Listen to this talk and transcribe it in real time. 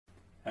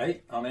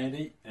Hey, I'm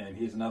Andy, and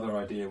here's another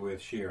idea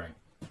worth sharing.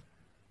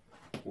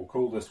 We'll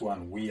call this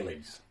one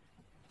Wheelies.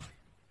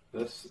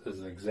 This is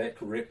an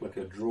exact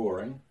replica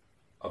drawing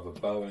of a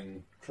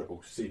Boeing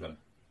 777.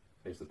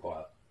 There's the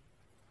pilot.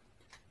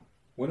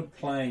 When a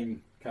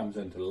plane comes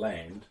into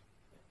land,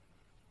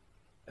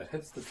 it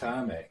hits the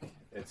tarmac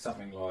at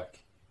something like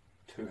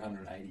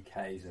 280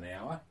 k's an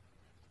hour.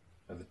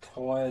 Now the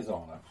tyres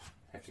on it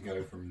have to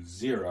go from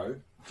 0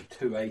 to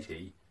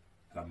 280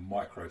 in a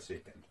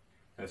microsecond.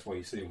 That's why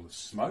you see all the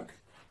smoke.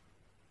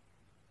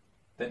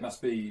 That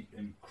must be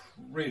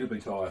incredibly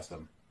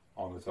tiresome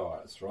on the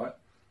tyres, right?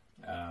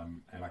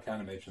 And I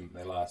can't imagine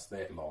they last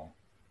that long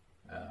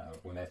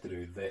when they have to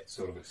do that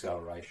sort of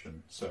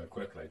acceleration so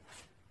quickly.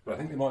 But I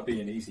think there might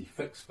be an easy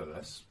fix for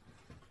this.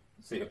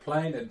 See, a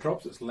plane, it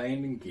drops its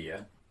landing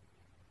gear,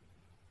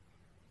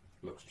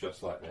 looks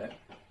just like that,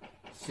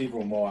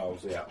 several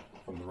miles out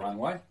from the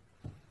runway.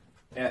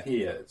 Out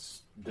here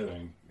it's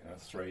doing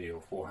 300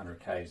 or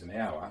 400 k's an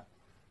hour,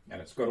 and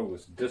it's got all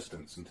this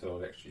distance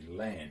until it actually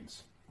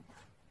lands.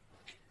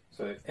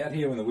 So out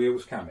here when the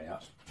wheels come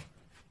out,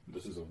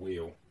 this is a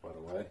wheel by the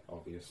way,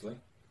 obviously,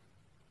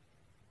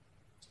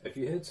 if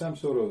you had some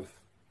sort of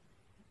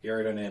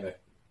aerodynamic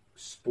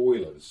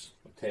spoilers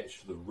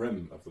attached to the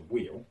rim of the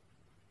wheel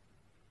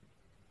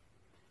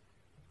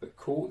that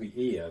caught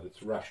the air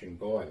that's rushing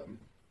by them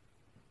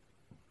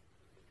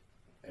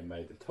and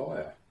made the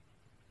tyre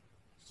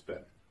spin.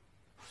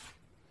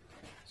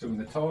 So when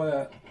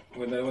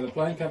the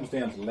plane comes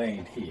down to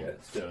land here,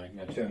 it's doing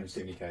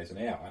 270 k's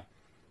an hour,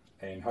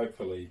 and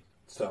hopefully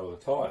so are the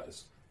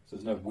tyres. So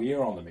there's no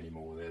wear on them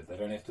anymore. They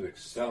don't have to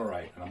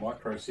accelerate in a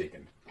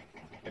microsecond.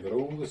 They've got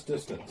all this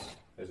distance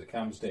as it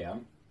comes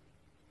down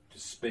to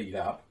speed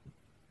up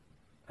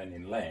and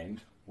then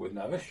land with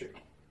no issue.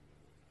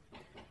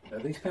 Now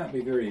these can't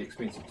be very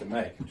expensive to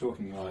make. I'm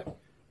talking like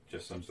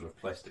just some sort of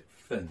plastic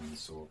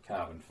fins or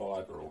carbon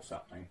fibre or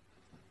something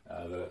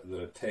that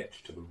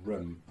attach to the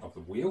rim of the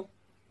wheel.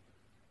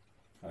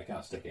 They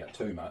can't stick out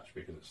too much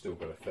because it's still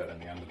got to fit in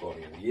the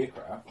underbody of the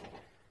aircraft.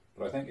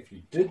 But I think if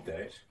you did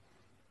that,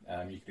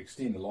 you could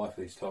extend the life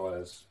of these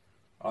tyres,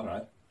 I don't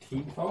know,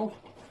 tenfold.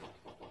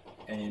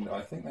 And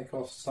I think they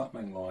cost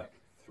something like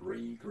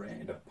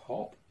 $3,000 a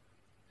pop.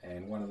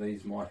 And one of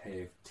these might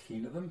have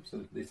 10 of them.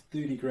 So there's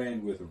 30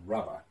 grand worth of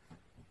rubber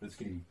that's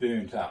getting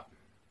burnt up,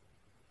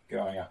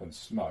 going up in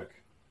smoke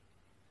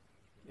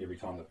every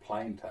time the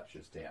plane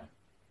touches down.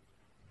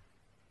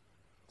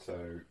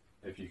 So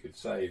if you could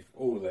save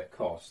all of that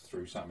cost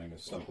through something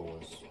as simple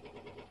as some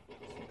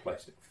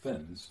plastic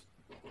fins,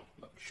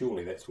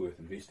 surely that's worth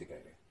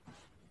investigating.